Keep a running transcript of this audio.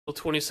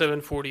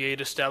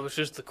2748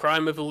 establishes the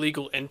crime of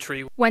illegal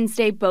entry.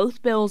 Wednesday,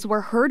 both bills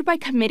were heard by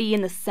committee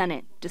in the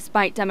Senate,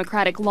 despite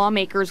Democratic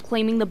lawmakers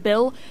claiming the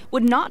bill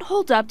would not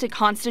hold up to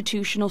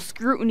constitutional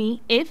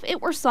scrutiny if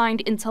it were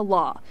signed into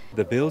law.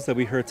 The bills that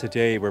we heard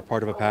today were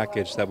part of a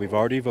package that we've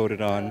already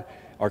voted on.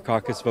 Our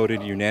caucus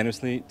voted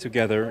unanimously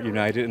together,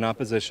 united in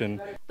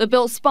opposition. The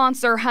bill's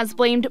sponsor has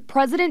blamed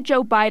President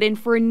Joe Biden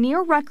for a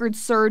near-record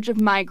surge of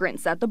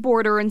migrants at the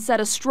border and said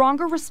a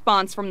stronger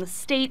response from the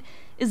state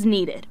is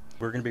needed.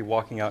 We're going to be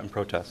walking out in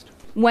protest.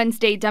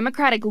 Wednesday,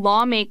 Democratic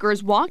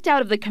lawmakers walked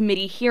out of the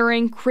committee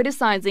hearing,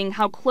 criticizing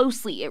how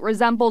closely it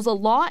resembles a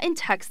law in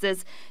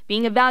Texas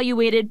being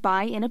evaluated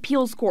by an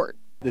appeals court.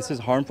 This is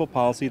harmful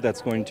policy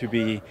that's going to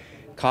be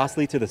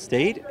costly to the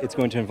state. It's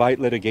going to invite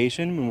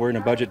litigation when we're in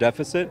a budget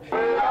deficit.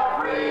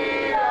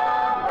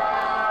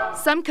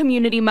 Some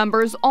community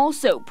members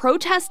also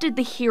protested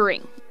the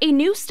hearing. A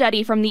new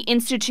study from the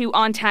Institute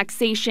on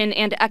Taxation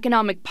and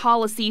Economic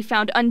Policy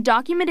found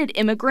undocumented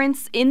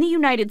immigrants in the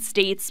United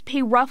States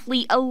pay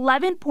roughly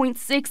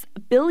 $11.6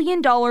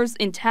 billion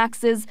in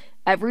taxes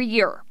every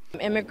year.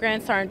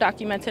 Immigrants or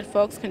undocumented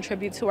folks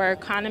contribute to our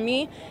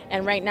economy,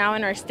 and right now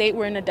in our state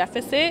we're in a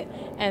deficit,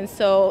 and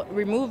so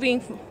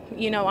removing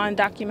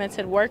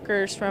undocumented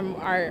workers from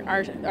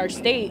our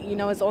state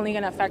is only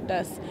going to affect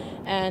us,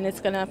 and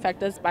it's going to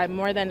affect us by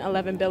more than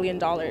 $11 billion.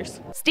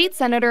 State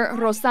Senator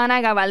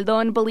Rosanna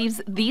Gabaldón believes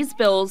these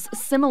bills,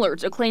 similar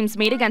to claims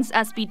made against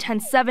SB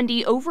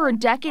 1070 over a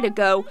decade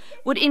ago,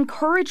 would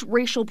encourage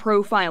racial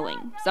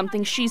profiling,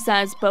 something she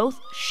says both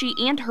she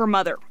and her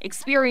mother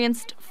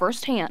experienced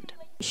firsthand.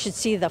 You should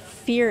see the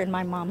fear in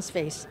my mom's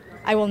face.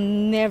 I will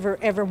never,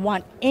 ever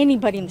want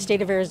anybody in the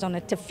state of Arizona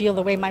to feel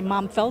the way my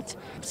mom felt.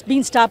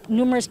 Being stopped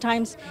numerous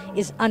times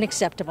is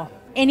unacceptable.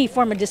 Any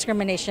form of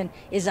discrimination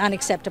is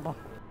unacceptable.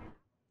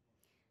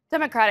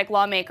 Democratic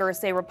lawmakers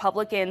say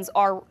Republicans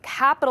are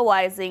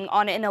capitalizing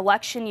on an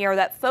election year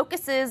that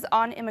focuses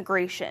on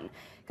immigration.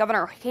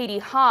 Governor Katie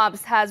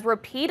Hobbs has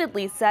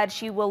repeatedly said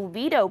she will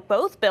veto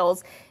both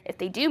bills if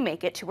they do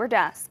make it to her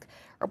desk.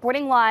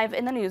 Reporting live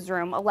in the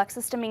newsroom,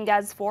 Alexis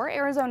Dominguez for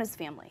Arizona's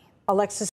Family. Alexis.